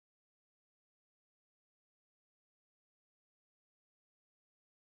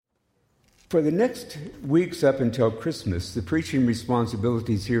For the next weeks up until Christmas, the preaching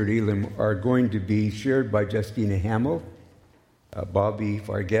responsibilities here at Elim are going to be shared by Justina Hamill, Bobby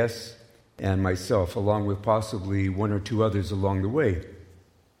Vargas, and myself, along with possibly one or two others along the way.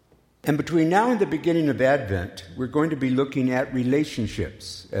 And between now and the beginning of Advent, we're going to be looking at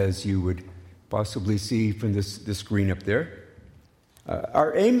relationships, as you would possibly see from the screen up there.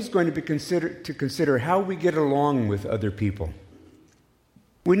 Our aim is going to be to consider how we get along with other people.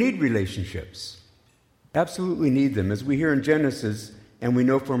 We need relationships. Absolutely need them. As we hear in Genesis, and we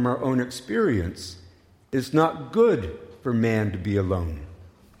know from our own experience, it's not good for man to be alone.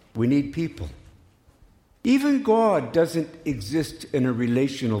 We need people. Even God doesn't exist in a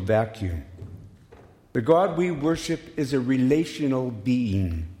relational vacuum. The God we worship is a relational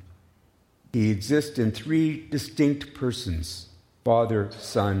being. He exists in three distinct persons, Father,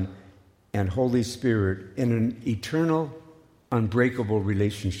 Son, and Holy Spirit, in an eternal, unbreakable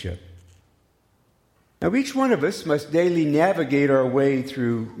relationship. Now, each one of us must daily navigate our way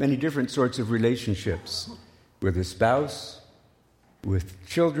through many different sorts of relationships, with a spouse, with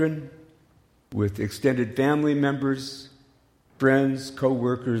children, with extended family members, friends,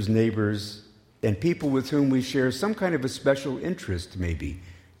 co-workers, neighbors, and people with whom we share some kind of a special interest, maybe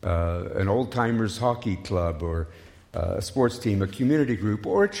an old-timers hockey club or a sports team, a community group,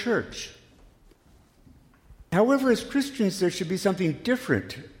 or a church. However, as Christians, there should be something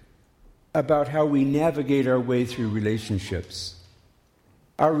different about how we navigate our way through relationships.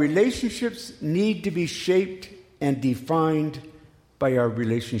 Our relationships need to be shaped and defined by our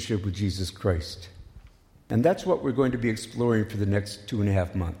relationship with Jesus Christ. And that's what we're going to be exploring for the next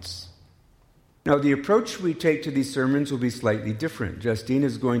 2.5 months. Now, the approach we take to these sermons will be slightly different. Justine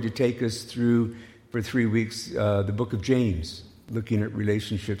is going to take us through, for 3 weeks, the book of James, looking at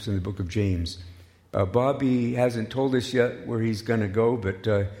relationships in the book of James. Bobby hasn't told us yet where he's going to go, but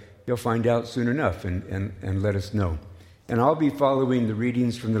he'll find out soon enough and let us know. And I'll be following the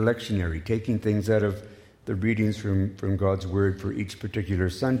readings from the lectionary, taking things out of the readings from God's Word for each particular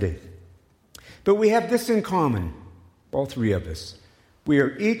Sunday. But we have this in common, all three of us. We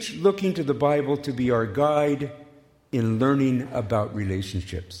are each looking to the Bible to be our guide in learning about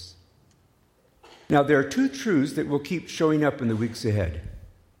relationships. Now, there are two truths that will keep showing up in the weeks ahead.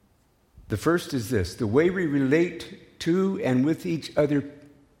 The first is this: the way we relate to and with each other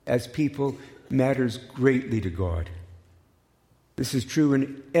as people matters greatly to God. This is true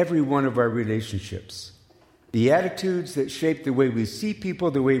in every one of our relationships. The attitudes that shape the way we see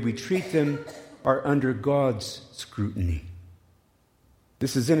people, the way we treat them, are under God's scrutiny.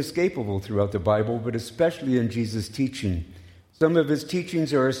 This is inescapable throughout the Bible, but especially in Jesus' teaching. Some of his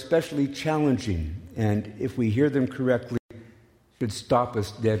teachings are especially challenging, and if we hear them correctly, should stop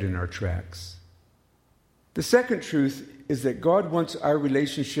us dead in our tracks. The second truth is that God wants our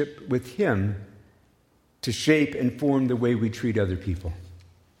relationship with him to shape and form the way we treat other people.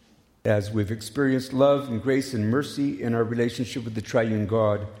 As we've experienced love and grace and mercy in our relationship with the triune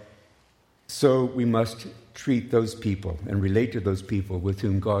God, so we must treat those people and relate to those people with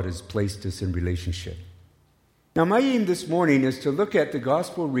whom God has placed us in relationship. Now, my aim this morning is to look at the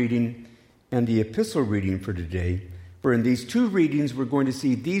gospel reading and the epistle reading for today, for in these two readings we're going to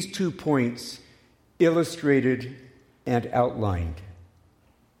see these 2 points illustrated and outlined.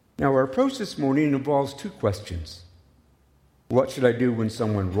 Now, our approach this morning involves 2 questions. What should I do when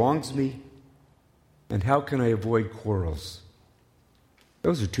someone wrongs me? And how can I avoid quarrels?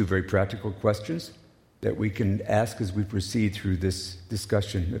 Those are 2 very practical questions that we can ask as we proceed through this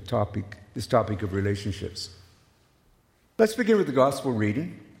discussion, this topic of relationships. Let's begin with the gospel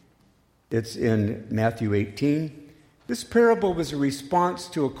reading. It's in Matthew 18. This parable was a response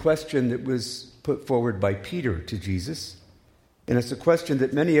to a question that was put forward by Peter to Jesus. And it's a question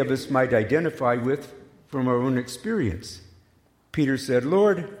that many of us might identify with from our own experience. Peter said,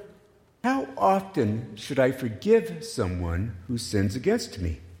 "Lord, how often should I forgive someone who sins against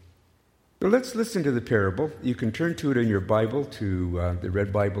me?" So let's listen to the parable. You can turn to it in your Bible, to the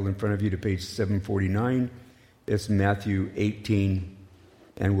red Bible in front of you, to page 749. It's Matthew 18,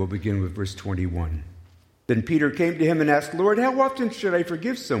 and we'll begin with verse 21. Then Peter came to him and asked, "Lord, how often should I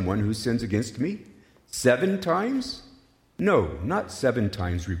forgive someone who sins against me? 7 times? No, not 7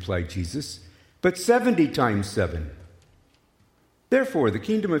 times, replied Jesus, but 70 times 7. Therefore, the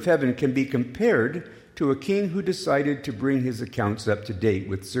kingdom of heaven can be compared to a king who decided to bring his accounts up to date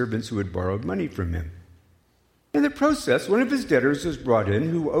with servants who had borrowed money from him. In the process, one of his debtors was brought in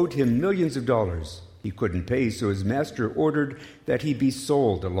who owed him millions of dollars. He couldn't pay, so his master ordered that he be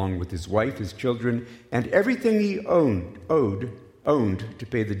sold along with his wife, his children, and everything he owned to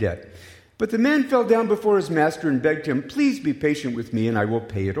pay the debt. But the man fell down before his master and begged him, 'Please be patient with me, and I will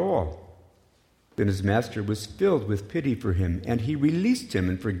pay it all.' Then his master was filled with pity for him, and he released him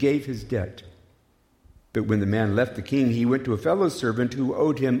and forgave his debt. But when the man left the king, he went to a fellow servant who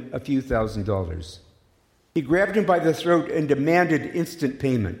owed him a few $1,000s. He grabbed him by the throat and demanded instant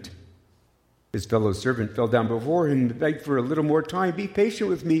payment. His fellow servant fell down before him and begged for a little more time. "Be patient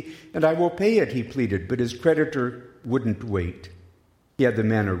with me, and I will pay it," he pleaded. But his creditor wouldn't wait. He had the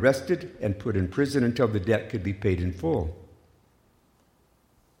man arrested and put in prison until the debt could be paid in full.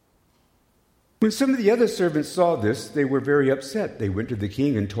 When some of the other servants saw this, they were very upset. They went to the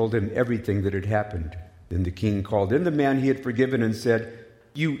king and told him everything that had happened. Then the king called in the man he had forgiven and said,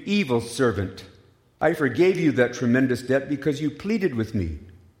 "You evil servant, I forgave you that tremendous debt because you pleaded with me.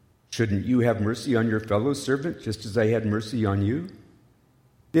 Shouldn't you have mercy on your fellow servant just as I had mercy on you?"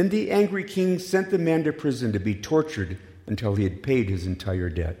 Then the angry king sent the man to prison to be tortured until he had paid his entire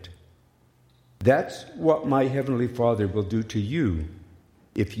debt. That's what my heavenly Father will do to you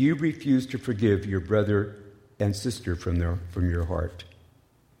if you refuse to forgive your brother and sister from your heart.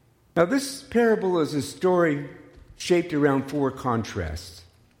 Now, this parable is a story shaped around four contrasts.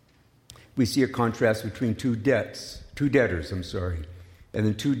 We see a contrast between two debtors, and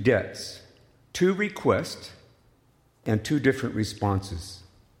then two debts, two requests, and two different responses.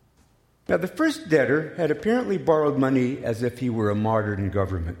 Now, the first debtor had apparently borrowed money as if he were a martyr in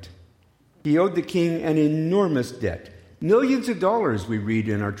government. He owed the king an enormous debt, millions of dollars, we read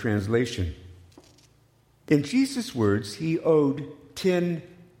in our translation. In Jesus' words, he owed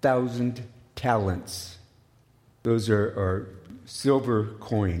 10,000 talents. Those are silver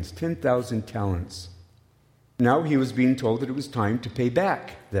coins, 10,000 talents. Now he was being told that it was time to pay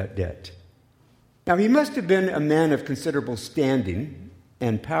back that debt. Now, he must have been a man of considerable standing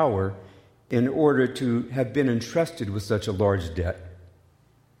and power in order to have been entrusted with such a large debt.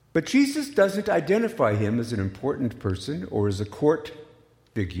 But Jesus doesn't identify him as an important person or as a court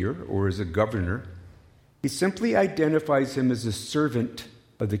figure or as a governor. He simply identifies him as a servant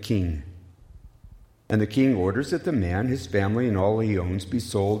of the king. And the king orders that the man, his family, and all he owns be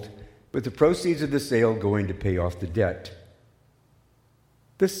sold, with the proceeds of the sale going to pay off the debt.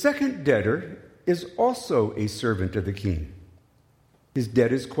 The second debtor is also a servant of the king. His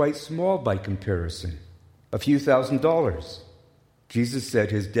debt is quite small by comparison, a few $1,000s. Jesus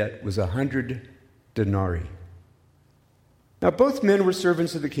said his debt was 100 denarii. Now, both men were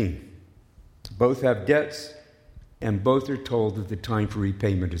servants of the king. Both have debts, and both are told that the time for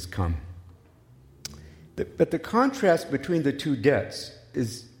repayment has come. But the contrast between the two debts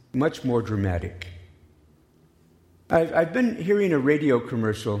is much more dramatic. I've been hearing a radio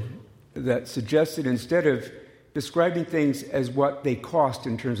commercial that suggests that instead of describing things as what they cost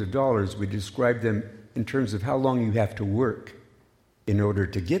in terms of dollars, we describe them in terms of how long you have to work in order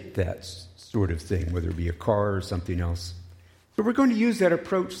to get that sort of thing, whether it be a car or something else. So we're going to use that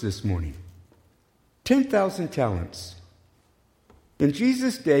approach this morning. 10,000 talents. In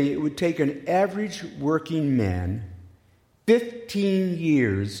Jesus' day, it would take an average working man 15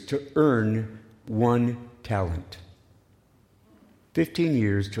 years to earn 1 talent. 15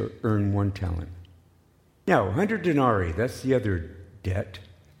 years to earn 1 talent. Now, 100 denarii, that's the other debt.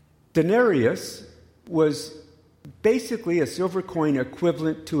 Denarius was basically a silver coin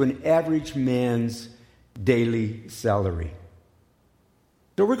equivalent to an average man's daily salary.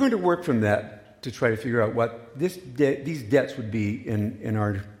 So we're going to work from that to try to figure out what these debts would be in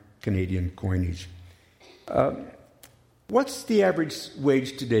our Canadian coinage. What's the average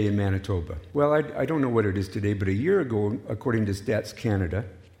wage today in Manitoba? Well, I don't know what it is today, but a year ago, according to Stats Canada,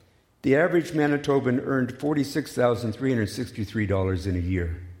 the average Manitoban earned $46,363 in a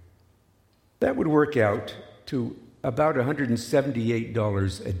year. That would work out to about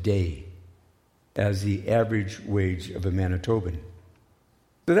 $178 a day as the average wage of a Manitoban.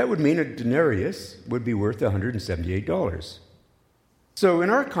 So that would mean a denarius would be worth $178. So in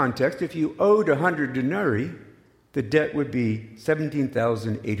our context, if you owed 100 denarii, the debt would be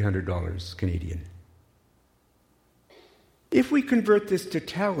 $17,800 Canadian. If we convert this to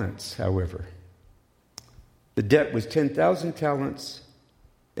talents, however, the debt was 10,000 talents,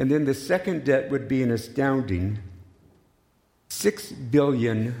 and then the second debt would be an astounding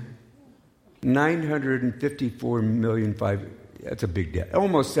 $6,954,000,000. That's a big debt,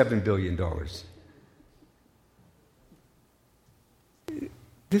 almost $7 billion.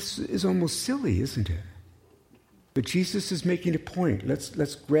 This is almost silly, isn't it? But Jesus is making a point.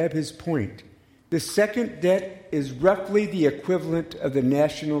 Let's grab his point. The second debt is roughly the equivalent of the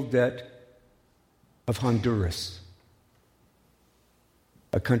national debt of Honduras,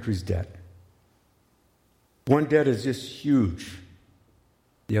 a country's debt. One debt is just huge,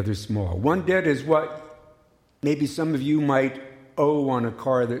 the other small. One debt is what maybe some of you might owe on a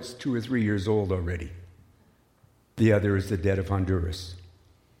car that's 2 or 3 years old already. The other is the debt of Honduras.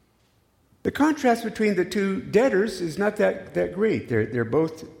 The contrast between the two debtors is not that great. They're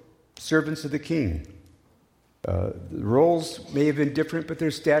both servants of the king. The roles may have been different, but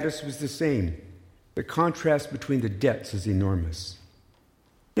their status was the same. The contrast between the debts is enormous.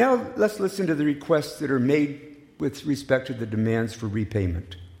 Now let's listen to the requests that are made with respect to the demands for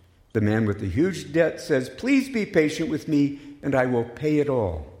repayment. The man with the huge debt says, "Please be patient with me, and I will pay it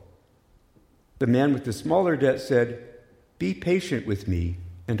all." The man with the smaller debt said, "Be patient with me,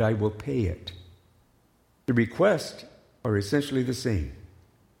 and I will pay it." The requests are essentially the same.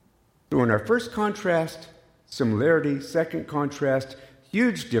 So in our first contrast, similarity. Second contrast,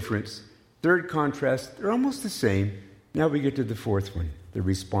 huge difference. Third contrast, they're almost the same. Now we get to the fourth one, the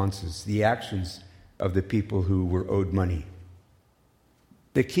responses, the actions of the people who were owed money.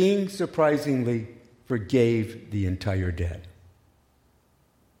 The king, surprisingly, forgave the entire debt.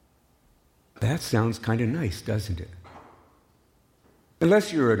 That sounds kind of nice, doesn't it?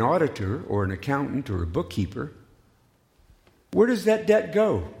 Unless you're an auditor or an accountant or a bookkeeper, where does that debt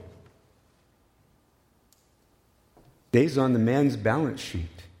go? Stays on the man's balance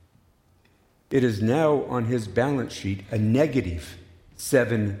sheet. It is now on his balance sheet a negative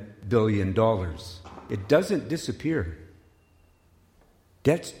 $7 billion. It doesn't disappear.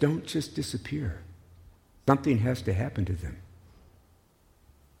 Debts don't just disappear. Something has to happen to them.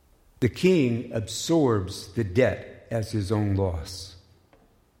 The king absorbs the debt as his own loss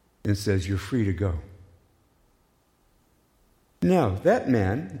and says, "You're free to go." Now, that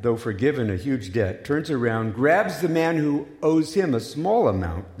man, though forgiven a huge debt, turns around, grabs the man who owes him a small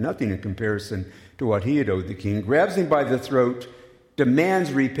amount, nothing in comparison to what he had owed the king, grabs him by the throat,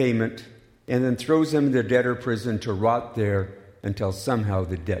 demands repayment, and then throws him in the debtor prison to rot there until somehow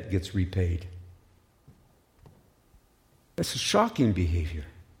the debt gets repaid. That's a shocking behavior,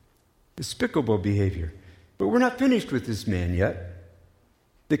 despicable behavior. But we're not finished with this man yet.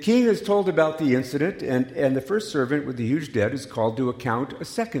 The king is told about the incident, and the first servant with the huge debt is called to account a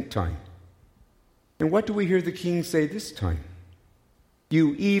second time. And what do we hear the king say this time?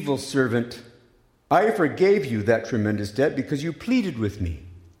 "You evil servant, I forgave you that tremendous debt because you pleaded with me.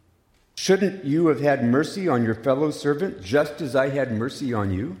 Shouldn't you have had mercy on your fellow servant just as I had mercy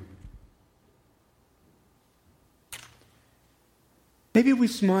on you?" Maybe we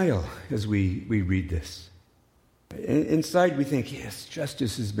smile as we read this. Inside we think, yes,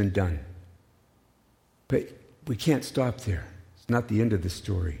 justice has been done. But we can't stop there. It's not the end of the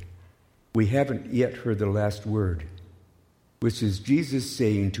story. We haven't yet heard the last word, which is Jesus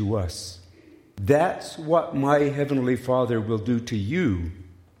saying to us, "That's what my heavenly Father will do to you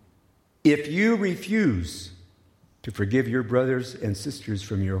if you refuse to forgive your brothers and sisters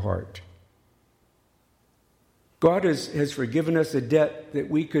from your heart." God has forgiven us a debt that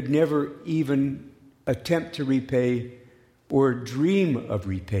we could never even attempt to repay or dream of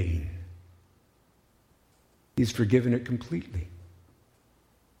repaying. He's forgiven it completely.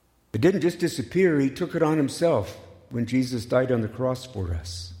 It didn't just disappear. He took it on himself when Jesus died on the cross for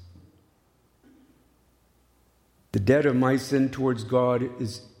us. The debt of my sin towards God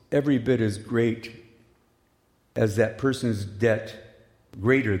is every bit as great as that person's debt,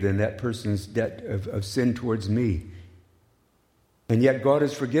 greater than that person's debt of sin towards me. And yet God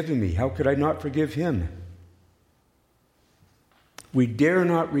has forgiven me. How could I not forgive him? We dare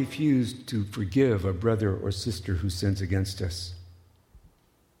not refuse to forgive a brother or sister who sins against us.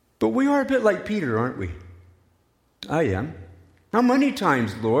 But we are a bit like Peter, aren't we? I am. "How many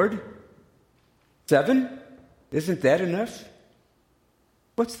times, Lord? 7? Isn't that enough?"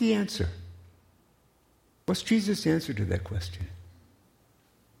 What's the answer? What's Jesus' answer to that question?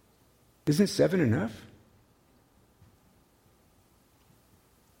 Isn't 7 enough?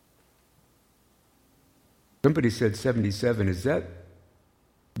 Somebody said 77. Is that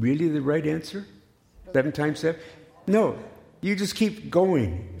really the right answer? 7 times 7? No. You just keep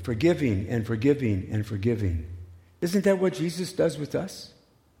going, forgiving and forgiving and forgiving. Isn't that what Jesus does with us?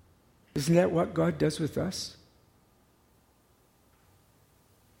 Isn't that what God does with us?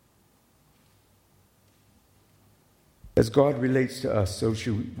 As God relates to us, so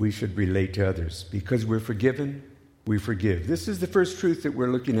we should relate to others. Because we're forgiven, we forgive. This is the first truth that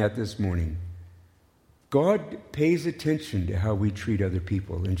we're looking at this morning. God pays attention to how we treat other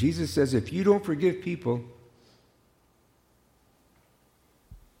people. And Jesus says, if you don't forgive people,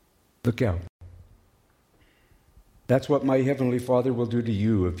 look out. That's what my heavenly Father will do to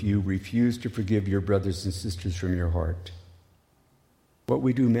you if you refuse to forgive your brothers and sisters from your heart. What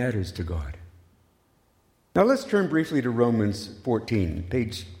we do matters to God. Now let's turn briefly to Romans 14,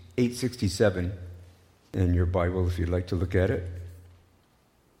 page 867 in your Bible if you'd like to look at it.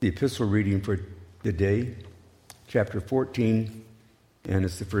 The epistle reading for the day, chapter 14, and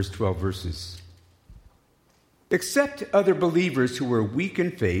it's the first 12 verses. Accept other believers who are weak in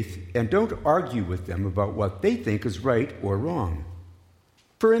faith and don't argue with them about what they think is right or wrong.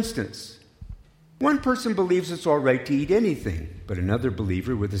 For instance, one person believes it's all right to eat anything, but another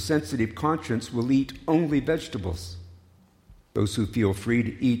believer with a sensitive conscience will eat only vegetables. Those who feel free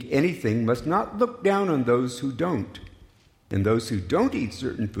to eat anything must not look down on those who don't. And those who don't eat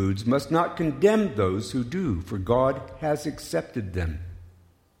certain foods must not condemn those who do, for God has accepted them.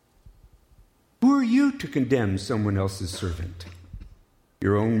 Who are you to condemn someone else's servant?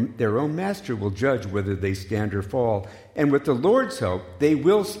 Their own master will judge whether they stand or fall, and with the Lord's help, they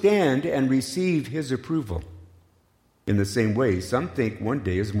will stand and receive his approval. In the same way, some think one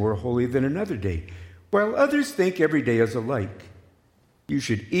day is more holy than another day, while others think every day is alike. You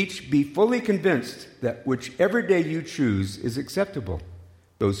should each be fully convinced that whichever day you choose is acceptable.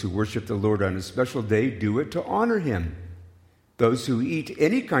 Those who worship the Lord on a special day do it to honor him. Those who eat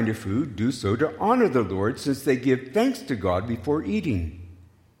any kind of food do so to honor the Lord, since they give thanks to God before eating.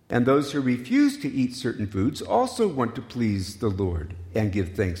 And those who refuse to eat certain foods also want to please the Lord and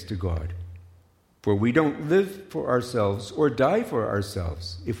give thanks to God. For we don't live for ourselves or die for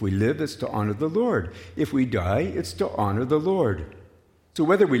ourselves. If we live, it's to honor the Lord. If we die, it's to honor the Lord. So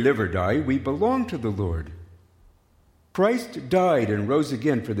whether we live or die, we belong to the Lord. Christ died and rose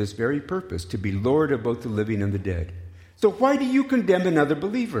again for this very purpose, to be Lord of both the living and the dead. So why do you condemn another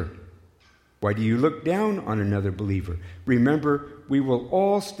believer? Why do you look down on another believer? Remember, we will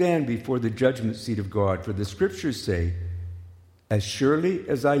all stand before the judgment seat of God, for the scriptures say, "As surely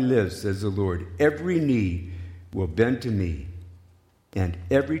as I live, says the Lord, every knee will bend to me, and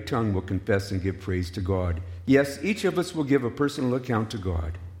every tongue will confess and give praise to God." Yes, each of us will give a personal account to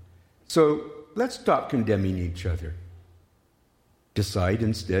God. So let's stop condemning each other. Decide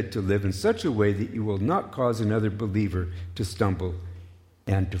instead to live in such a way that you will not cause another believer to stumble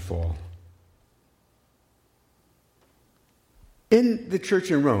and to fall. In the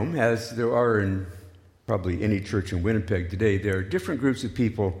church in Rome, as there are in probably any church in Winnipeg today, there are different groups of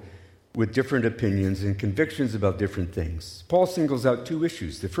people with different opinions and convictions about different things. Paul singles out two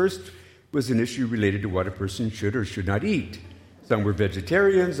issues. The first was an issue related to what a person should or should not eat. Some were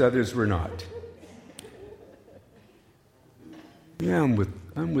vegetarians, others were not. Yeah, I'm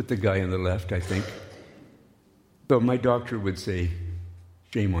with the guy on the left, I think. Though my doctor would say,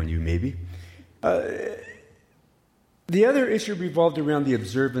 shame on you, maybe. The other issue revolved around the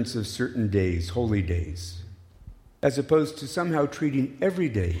observance of certain days, holy days, as opposed to somehow treating every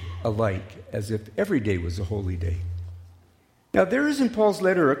day alike, as if every day was a holy day. Now, there is in Paul's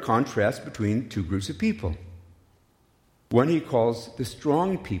letter a contrast between two groups of people. One he calls the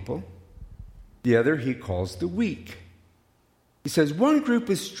strong people, the other he calls the weak. He says one group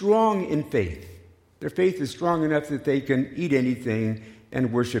is strong in faith. Their faith is strong enough that they can eat anything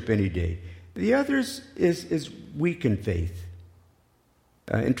and worship any day. The others is weak in faith.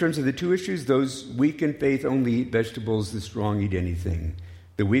 In terms of the two issues, those weak in faith only eat vegetables, the strong eat anything.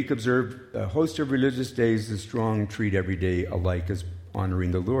 The weak observe a host of religious days, the strong treat every day alike as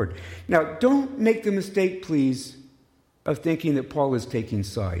honoring the Lord. Now, don't make the mistake, please, of thinking that Paul is taking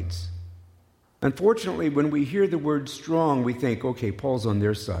sides. Unfortunately, when we hear the word strong, we think, okay, Paul's on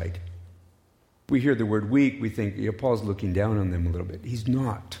their side. We hear the word weak, we think, yeah, Paul's looking down on them a little bit. He's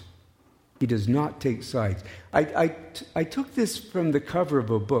not. He does not take sides. I took this from the cover of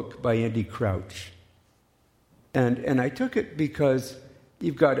a book by Andy Crouch. And I took it because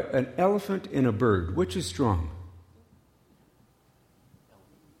you've got an elephant and a bird. Which is strong?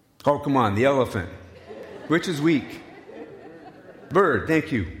 Oh, come on, the elephant. Which is weak? Bird,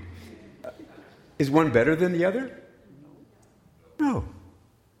 thank you. Is one better than the other? No.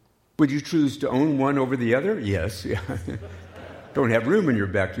 Would you choose to own one over the other? Yes. Don't have room in your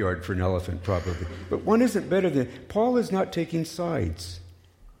backyard for an elephant, probably. But one isn't better than... Paul is not taking sides.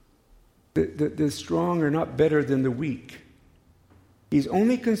 The strong are not better than the weak. He's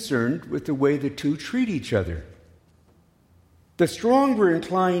only concerned with the way the two treat each other. The strong were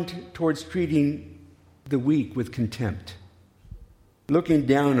inclined towards treating the weak with contempt, looking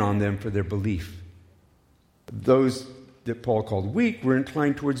down on them for their belief. Those that Paul called weak were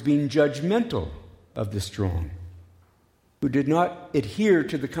inclined towards being judgmental of the strong, who did not adhere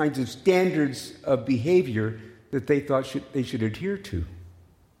to the kinds of standards of behavior that they thought they should adhere to.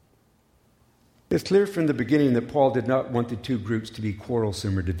 It's clear from the beginning that Paul did not want the two groups to be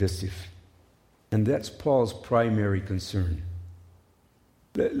quarrelsome or divisive. And that's Paul's primary concern.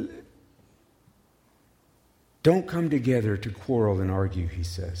 Don't come together to quarrel and argue, he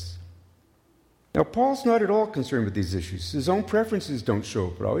says. Now, Paul's not at all concerned with these issues. His own preferences don't show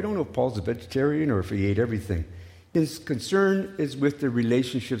up at all. We don't know if Paul's a vegetarian or if he ate everything. His concern is with the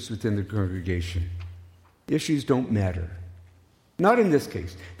relationships within the congregation. Issues don't matter. Not in this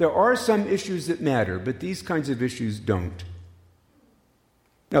case. There are some issues that matter, but these kinds of issues don't.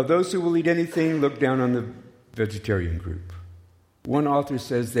 Now, those who will eat anything look down on the vegetarian group. One author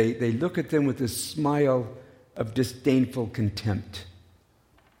says they look at them with a smile of disdainful contempt.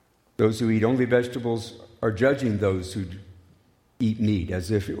 Those who eat only vegetables are judging those who eat meat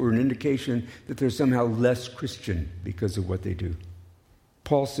as if it were an indication that they're somehow less Christian because of what they do.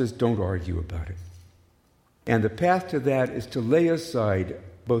 Paul says, don't argue about it. And the path to that is to lay aside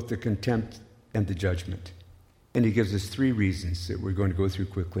both the contempt and the judgment. And he gives us 3 reasons that we're going to go through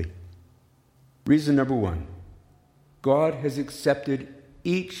quickly. Reason number 1, God has accepted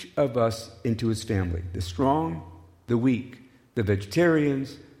each of us into his family. The strong, the weak, the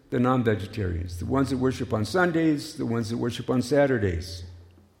vegetarians, the non-vegetarians, the ones that worship on Sundays, the ones that worship on Saturdays.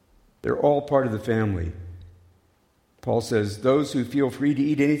 They're all part of the family. Paul says, those who feel free to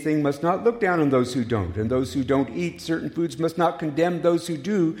eat anything must not look down on those who don't, and those who don't eat certain foods must not condemn those who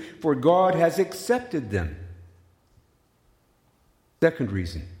do, for God has accepted them. Second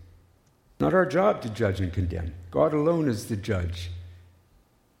reason, not our job to judge and condemn. God alone is the judge.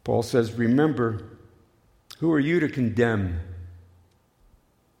 Paul says, remember, who are you to condemn?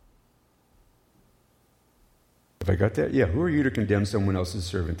 Have I got that? Yeah, who are you to condemn someone else's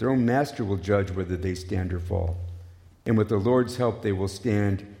servant? Their own master will judge whether they stand or fall. And with the Lord's help, they will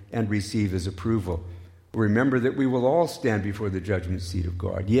stand and receive his approval. Remember that we will all stand before the judgment seat of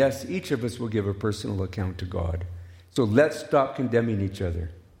God. Yes, each of us will give a personal account to God. So let's stop condemning each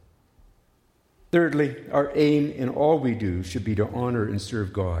other. Thirdly, our aim in all we do should be to honor and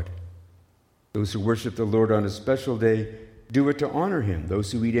serve God. Those who worship the Lord on a special day do it to honor him.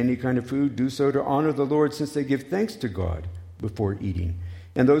 Those who eat any kind of food do so to honor the Lord, since they give thanks to God before eating.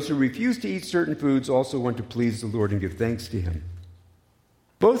 And those who refuse to eat certain foods also want to please the Lord and give thanks to him.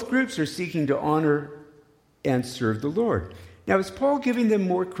 Both groups are seeking to honor and serve the Lord. Now, is Paul giving them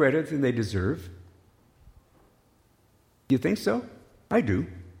more credit than they deserve? You think so? I do.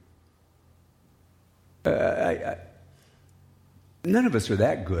 None of us are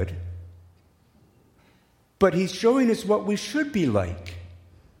that good. But he's showing us what we should be like.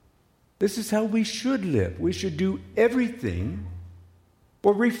 This is how we should live. We should do everything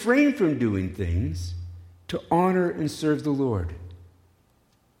or refrain from doing things to honor and serve the Lord.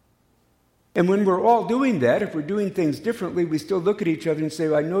 And when we're all doing that, if we're doing things differently, we still look at each other and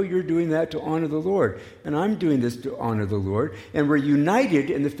say, I know you're doing that to honor the Lord, and I'm doing this to honor the Lord. And we're united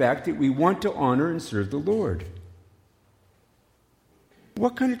in the fact that we want to honor and serve the Lord.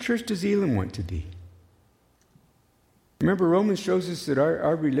 What kind of church does Elim want to be? Remember, Romans shows us that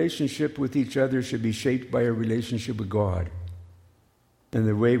our relationship with each other should be shaped by a relationship with God. And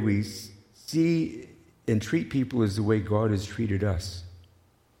the way we see and treat people is the way God has treated us.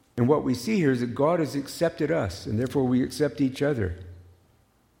 And what we see here is that God has accepted us, and therefore we accept each other.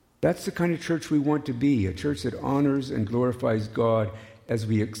 That's the kind of church we want to be, a church that honors and glorifies God as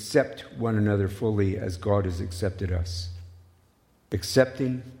we accept one another fully as God has accepted us.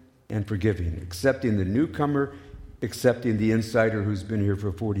 Accepting and forgiving. Accepting the newcomer, accepting the insider who's been here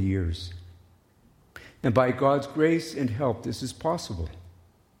for 40 years. And by God's grace and help, this is possible.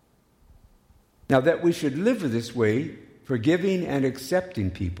 Now, that we should live this way, forgiving and accepting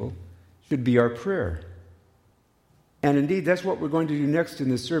people, should be our prayer. And indeed, that's what we're going to do next in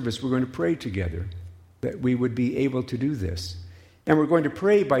this service. We're going to pray together, that we would be able to do this. And we're going to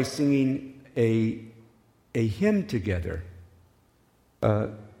pray by singing a hymn together.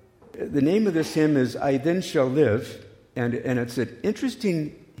 The name of this hymn is I Then Shall Live, and it's an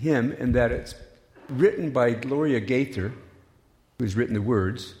interesting hymn in that it's written by Gloria Gaither, who's written the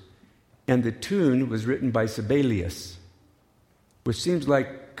words, and the tune was written by Sibelius, which seems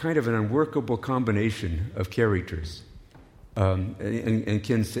like kind of an unworkable combination of characters. And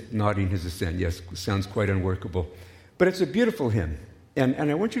Ken's nodding his assent. Yes, sounds quite unworkable. But it's a beautiful hymn.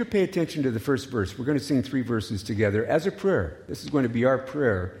 And I want you to pay attention to the first verse. We're going to sing 3 verses together as a prayer. This is going to be our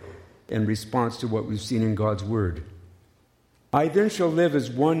prayer in response to what we've seen in God's Word. I then shall live as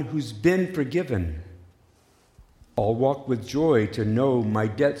one who's been forgiven. I'll walk with joy to know my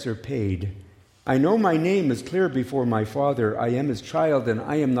debts are paid. I know my name is clear before my Father. I am his child and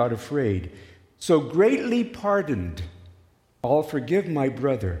I am not afraid. So greatly pardoned, I'll forgive my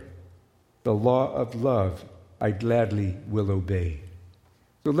brother. The law of love I gladly will obey.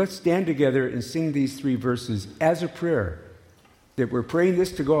 So let's stand together and sing these 3 verses as a prayer, that we're praying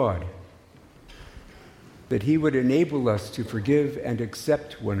this to God, that he would enable us to forgive and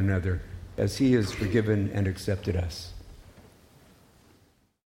accept one another as he has forgiven and accepted us.